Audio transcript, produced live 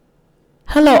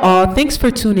Hello, all. Thanks for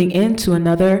tuning in to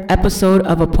another episode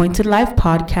of Appointed Life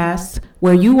Podcast,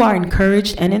 where you are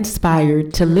encouraged and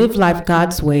inspired to live life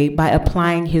God's way by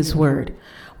applying His Word.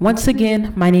 Once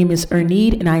again, my name is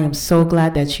Ernide, and I am so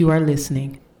glad that you are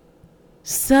listening.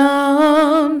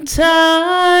 Sometimes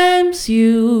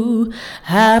you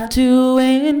have to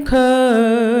encourage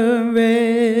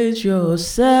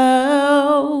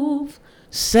yourself.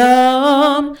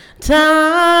 Sometimes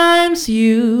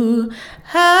you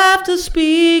have to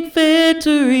speak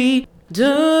victory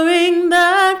during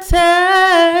the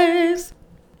test.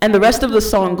 And the rest of the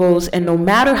song goes, and no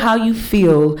matter how you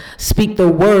feel, speak the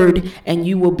word and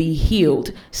you will be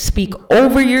healed. Speak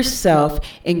over yourself,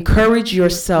 encourage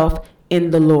yourself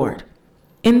in the Lord.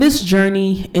 In this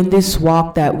journey, in this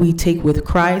walk that we take with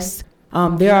Christ,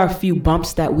 there are a few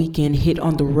bumps that we can hit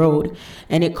on the road,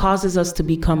 and it causes us to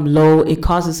become low. It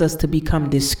causes us to become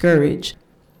discouraged.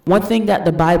 One thing that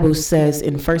the Bible says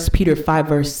in 1 Peter 5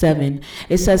 verse 7,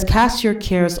 it says, cast your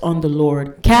cares on the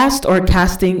Lord. Cast or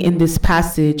casting in this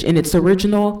passage in its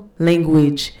original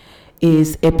language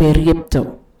is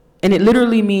eperipto, and it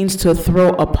literally means to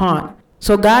throw upon.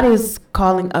 So God is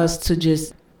calling us to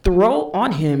just throw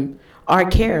on Him our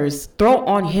cares, throw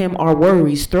on Him our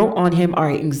worries, throw on Him our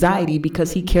anxiety,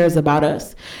 because He cares about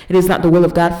us. It is not the will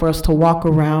of God for us to walk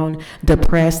around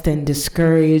depressed and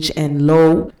discouraged and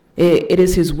low. It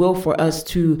is His will for us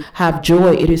to have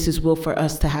joy. It is His will for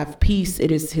us to have peace. It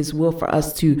is His will for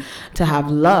us to have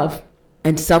love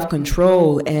and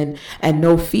self-control and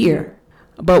no fear.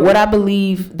 But what I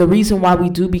believe, the reason why we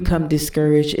do become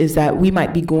discouraged is that we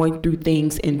might be going through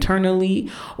things internally,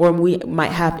 or we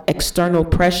might have external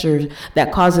pressure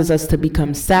that causes us to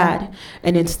become sad.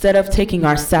 And instead of taking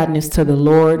our sadness to the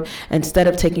Lord, instead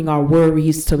of taking our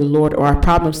worries to the Lord or our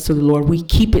problems to the Lord, we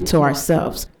keep it to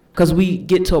ourselves. Because we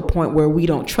get to a point where we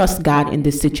don't trust God in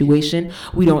this situation.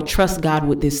 We don't trust God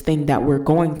with this thing that we're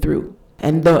going through.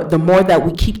 And the more that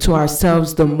we keep to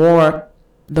ourselves, the more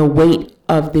the weight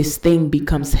of this thing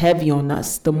becomes heavy on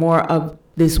us. The more of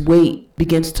this weight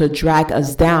begins to drag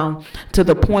us down to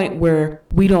the point where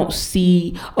we don't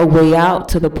see a way out,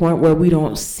 to the point where we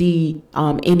don't see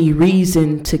any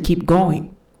reason to keep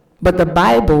going. But the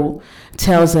Bible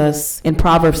tells us in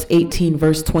Proverbs 18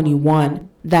 verse 21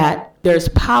 that there's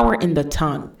power in the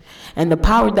tongue, and the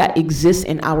power that exists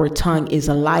in our tongue is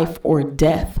a life or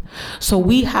death. So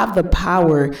we have the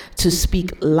power to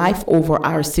speak life over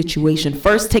our situation.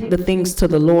 First, take the things to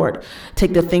the Lord.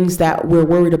 Take the things that we're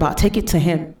worried about. Take it to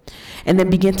Him. And then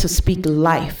begin to speak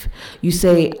life. You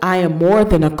say, I am more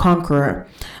than a conqueror.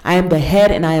 I am the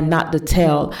head and I am not the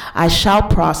tail. I shall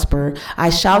prosper.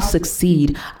 I shall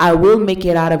succeed. I will make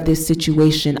it out of this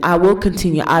situation. I will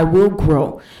continue. I will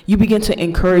grow. You begin to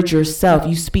encourage yourself.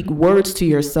 You speak words to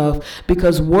yourself,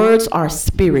 because words are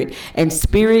spirit, and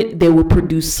spirit, they will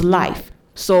produce life.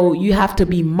 So you have to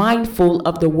be mindful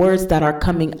of the words that are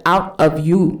coming out of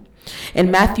you. In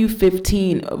Matthew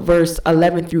 15, verse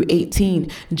 11 through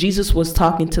 18, Jesus was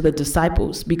talking to the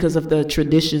disciples because of the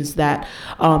traditions that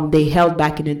they held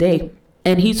back in the day.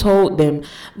 And He told them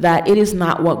that it is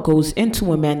not what goes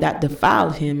into a man that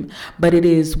defiles him, but it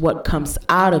is what comes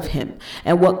out of him.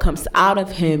 And what comes out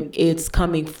of him, it's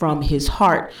coming from his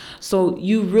heart. So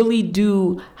you really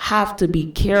do have to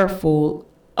be careful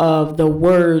of the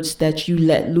words that you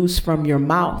let loose from your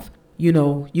mouth. You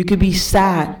know, you could be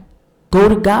sad. Go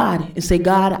to God and say,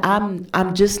 God,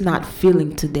 I'm just not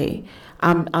feeling today.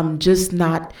 I'm just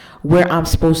not where I'm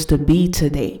supposed to be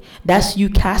today. That's you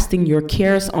casting your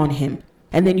cares on Him.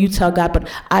 And then you tell God, but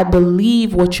I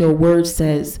believe what your word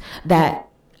says, that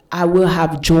I will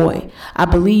have joy. I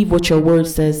believe what your word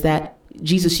says, that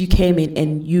Jesus, you came in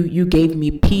and you gave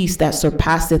me peace that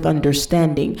surpasseth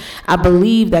understanding. I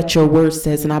believe that your word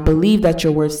says, and I believe that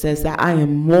your word says that I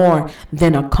am more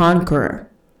than a conqueror.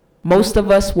 Most of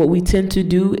us, what we tend to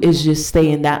do is just stay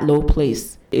in that low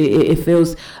place. It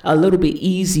feels a little bit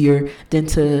easier than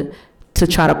to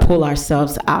try to pull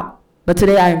ourselves out. But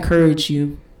today I encourage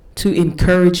you to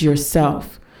encourage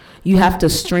yourself. You have to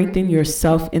strengthen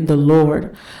yourself in the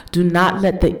Lord. Do not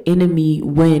let the enemy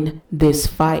win this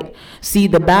fight. See,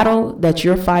 the battle that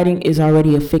you're fighting is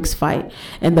already a fixed fight,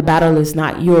 and the battle is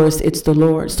not yours, it's the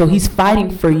Lord. So He's fighting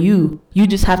for you. You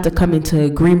just have to come into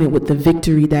agreement with the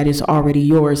victory that is already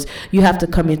yours. You have to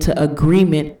come into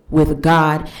agreement with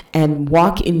God and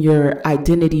walk in your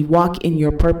identity, walk in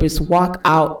your purpose, walk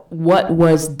out what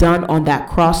was done on that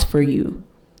cross for you.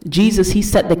 Jesus, He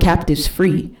set the captives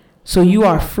free. So you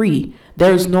are free.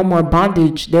 There is no more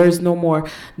bondage. There is no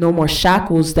more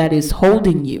shackles that is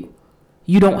holding you.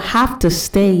 You don't have to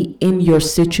stay in your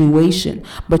situation,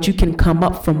 but you can come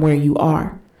up from where you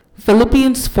are.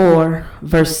 Philippians 4,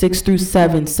 verse 6 through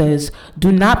 7 says,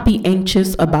 "Do not be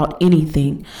anxious about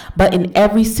anything, but in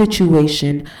every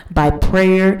situation, by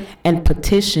prayer and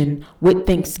petition, with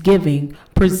thanksgiving,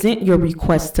 present your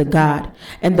requests to God,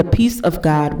 and the peace of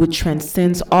God, which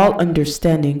transcends all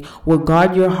understanding, will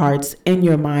guard your hearts and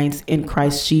your minds in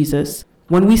Christ Jesus."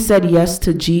 When we said yes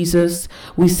to Jesus,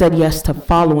 we said yes to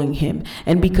following him.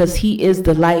 And because he is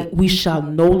the light, we shall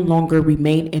no longer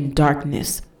remain in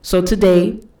darkness. So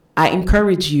today, I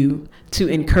encourage you to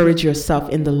encourage yourself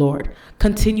in the Lord.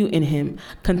 Continue in him.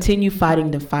 Continue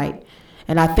fighting the fight.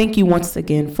 And I thank you once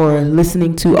again for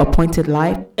listening to Appointed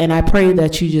Life. And I pray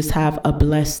that you just have a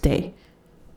blessed day.